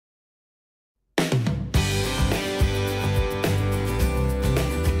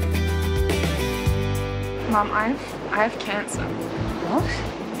Mum, I have cancer.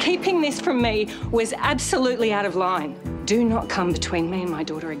 What? Keeping this from me was absolutely out of line. Do not come between me and my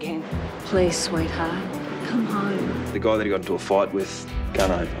daughter again. Please, sweetheart, come home. The guy that he got into a fight with,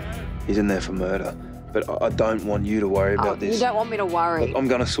 gun over, he's in there for murder. But I don't want you to worry about this. You don't want me to worry? Look, I'm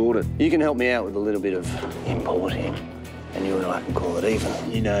going to sort it. You can help me out with a little bit of importing, and you and I can call it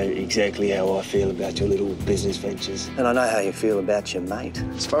even. You know exactly how I feel about your little business ventures. And I know how you feel about your mate.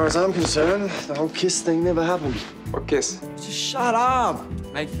 As far as I'm concerned, the whole kiss thing never happened. What kiss? Just shut up.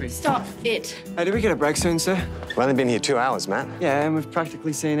 Make free. Stop it. Hey, did we get a break soon, sir? We've only been here 2 hours, Matt. Yeah, and we've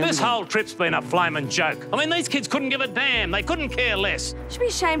practically seen everything. This whole trip's been a flaming joke. I mean, these kids couldn't give a damn. They couldn't care less. You should be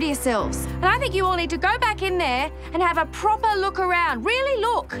ashamed of yourselves. And I think you all need to go back in there and have a proper look around. Really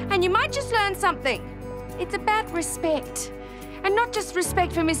look. And you might just learn something. It's about respect. And not just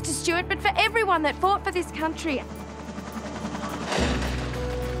respect for Mr. Stewart, but for everyone that fought for this country.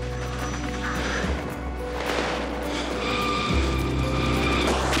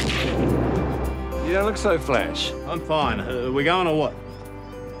 You don't look so flash. I'm fine. Are we going or what?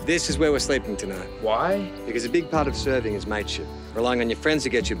 This is where we're sleeping tonight. Why? Because a big part of serving is mateship. Relying on your friends to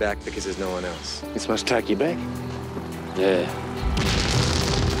get you back because there's no one else. This must take you back. Yeah.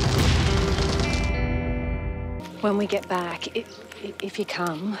 When we get back, if you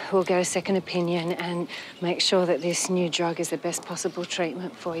come, we'll get a second opinion and make sure that this new drug is the best possible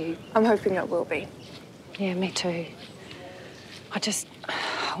treatment for you. I'm hoping it will be. Yeah, me too.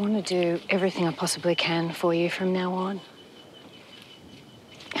 I want to do everything I possibly can for you from now on.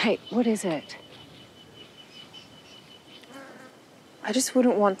 Hey, what is it? I just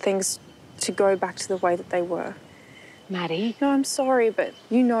wouldn't want things to go back to the way that they were. Maddie? No, I'm sorry, but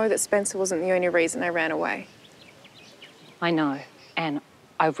you know that Spencer wasn't the only reason I ran away. I know, and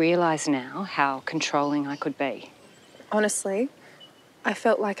I realise now how controlling I could be. Honestly, I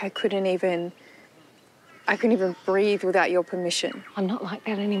felt like I couldn't even breathe without your permission. I'm not like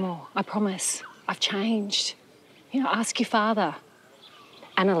that anymore, I promise. I've changed. You know, ask your father.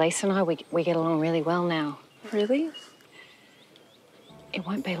 Annalise and I, we get along really well now. Really? It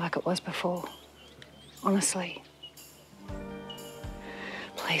won't be like it was before, honestly.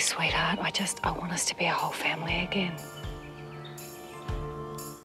 Please, sweetheart, I want us to be a whole family again.